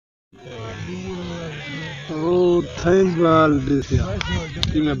Oh, thank God this year.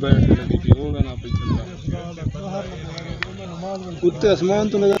 मैं बैठ लगी थी होगा ना पीछे उत्ते आसमान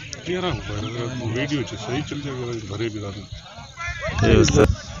तो नजर तेरा वीडियो च सही चल जाएगा भरे भी दादा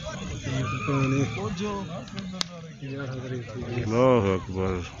अल्लाह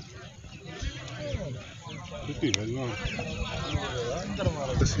अकबर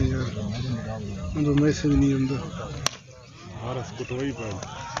तो मैसेज नहीं आंदा हमारा स्कूटर वही पर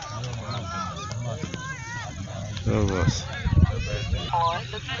बस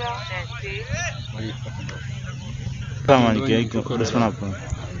सामान क्या है सुना आपको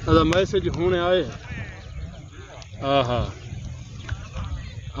अदा मैसेज होने आए हाँ हाँ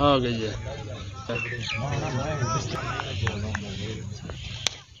आ गई है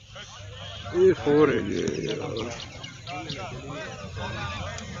ये 4 है ये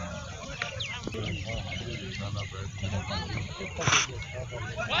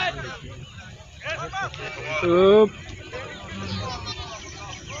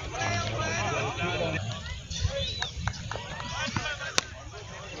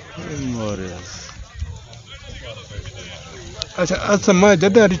अच्छा अच्छा मैं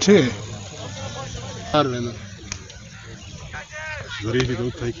जदा ॾिठे यार वेंदो गरीबी तो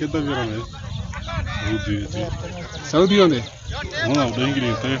उठा के दब रहा है सऊदी होंदे हां डेंगरी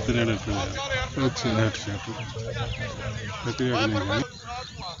तय पे नेड़े पे अच्छा नेट से कटिया नहीं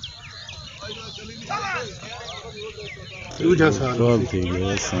दूजा साल थी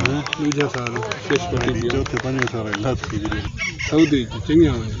दूजा साल शेष पटी चौथे पांचवें साल लात की सऊदी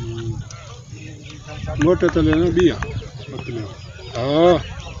चंगिया मोटे तले ना बिया हाँ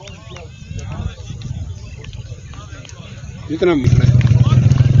इतना मिले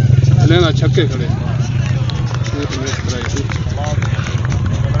लेना छक्के खड़े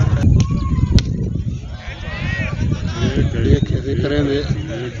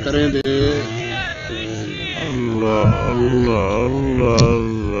करें दे अल्लाह अल्लाह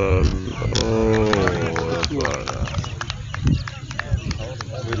अल्लाह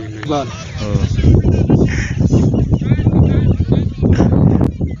अल्लाह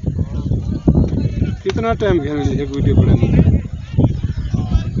कितना टाइम खेलने एक वीडियो बनाने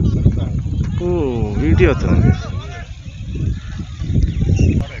ओ वीडियो था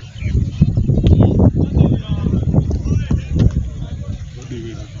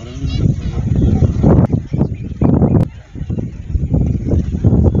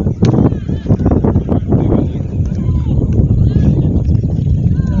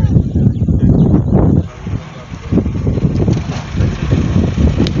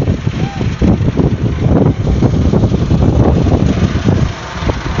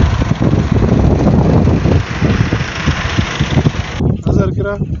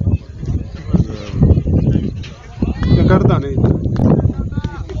करता नहीं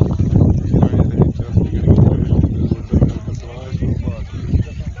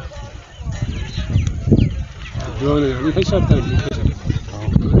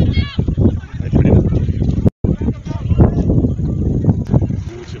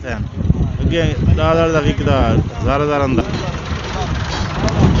दादा दादा ज़रा अंदर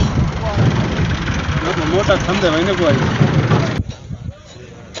मोटा खंदे वही को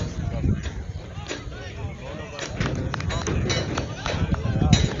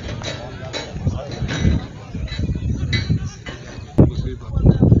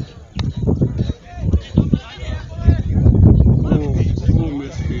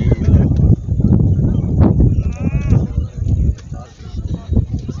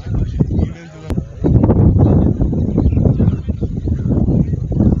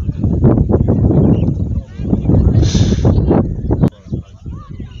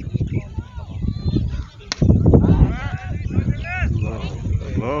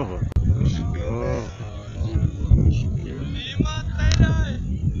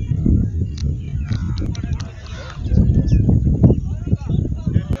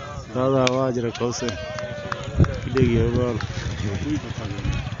दादा आवाज रखो से देखिए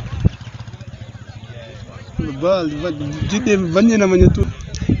बाल जितने बने ना मने तू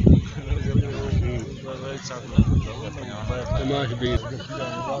तमाश भी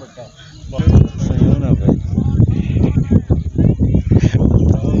सही हो ना भाई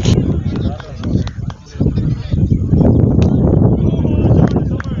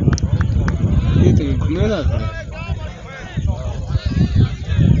ये तो घुमेला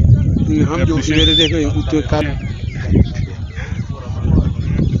हम जो मेरे देखे तो काल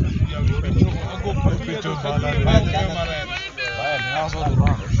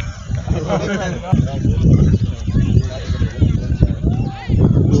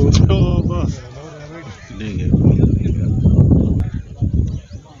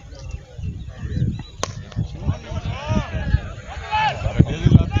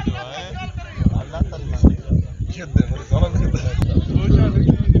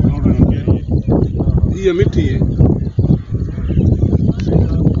ये मिट्टी है।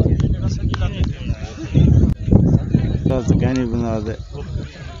 तो कहनी बना दे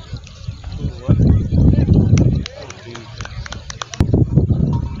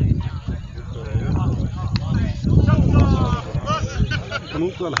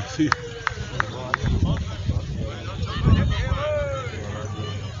सी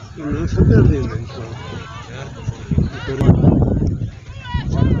सदर देना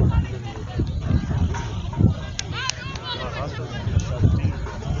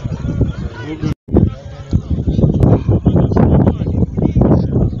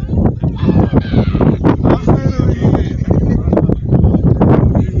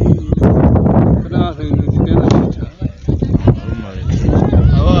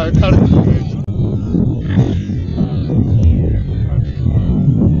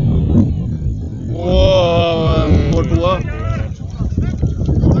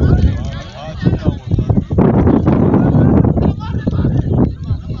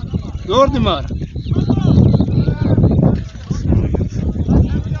जोर दे मार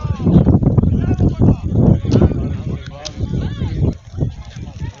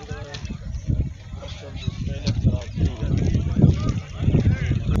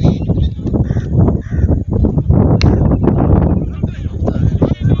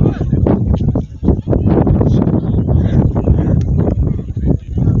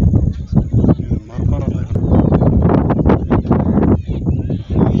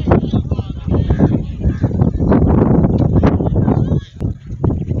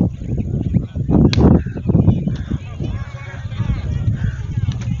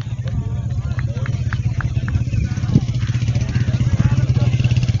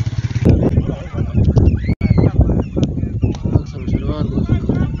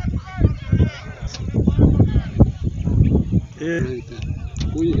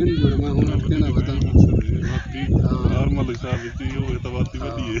कोई हिंदू में होना कहना बता नॉर्मल हिसाब से ये तो बात ही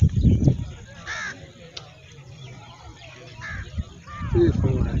बड़ी है ये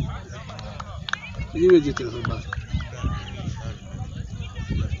फोर है ये में जीते सब बात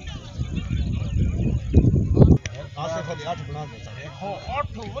आसे खाली 8 बना दो हां 8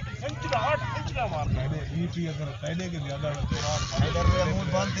 इंचरा मारना है ईटी अगर पहले के ज्यादा इधर रे मुंह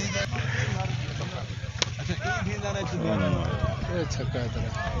बंद दी जाए अच्छा एक भी जाना चाहिए ये छक्का है तेरा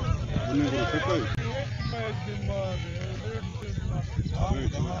उन्हें को छक्का है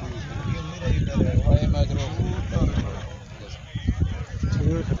मेरा ही डर है भाई मैं करो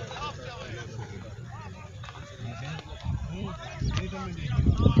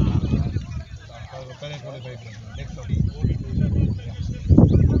पहले कोले भाई देख लो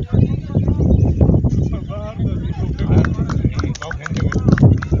बाहर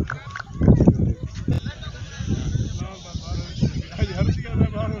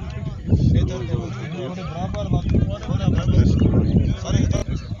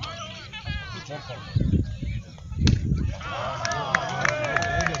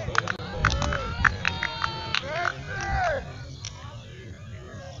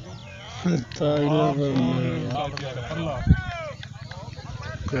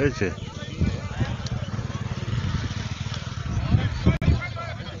कैसे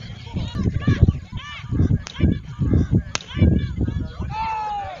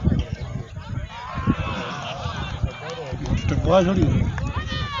टकवा छोड़ी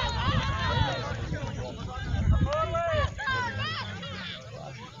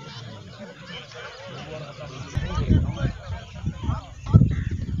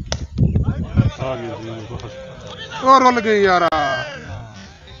और रोल गई यार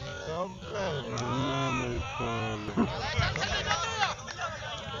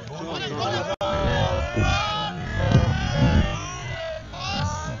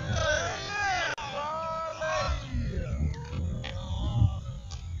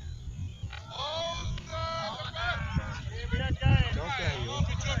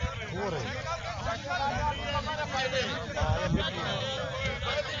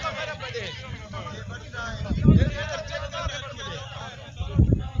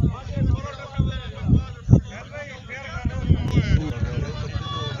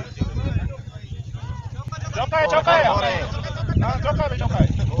चौका है हां चौका भी चौका है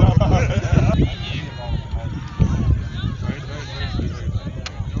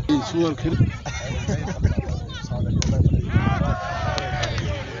सुअर खेल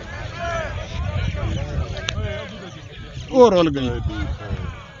और रोल गई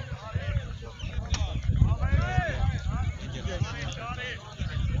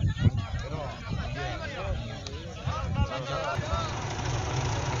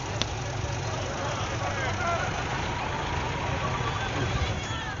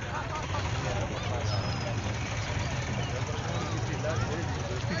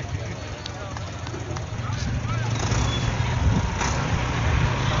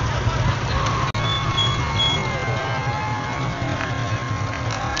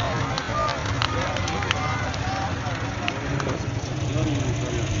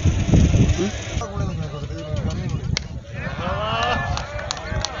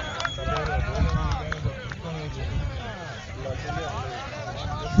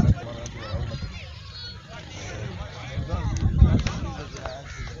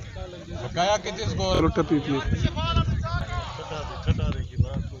काया के जिसको रोटा पीती है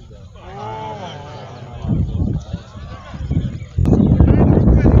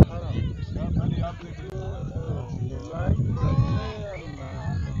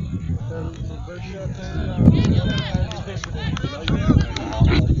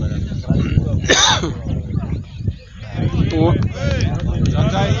वो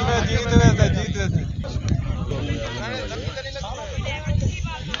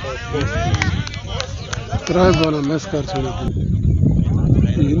त्रास वाला मैच कर छोड़े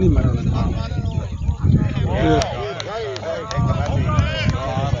ये नहीं मारा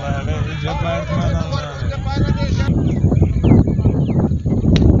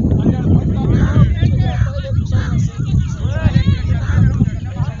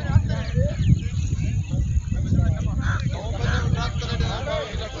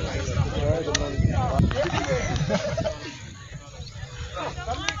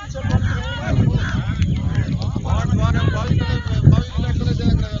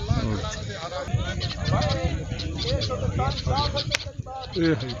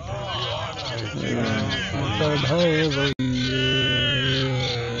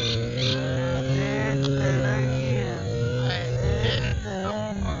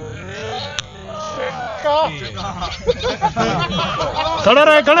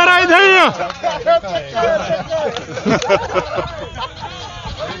खड़ा रहा इधर ही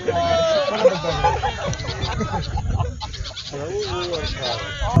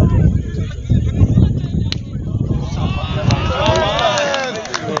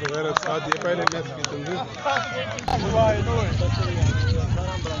पहले मैच की तुमने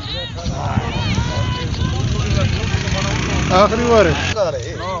आखिरी बार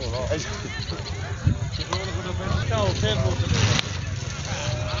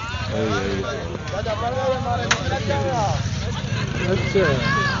अच्छा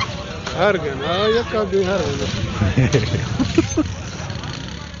हार गए ना, ये कब भी हार गए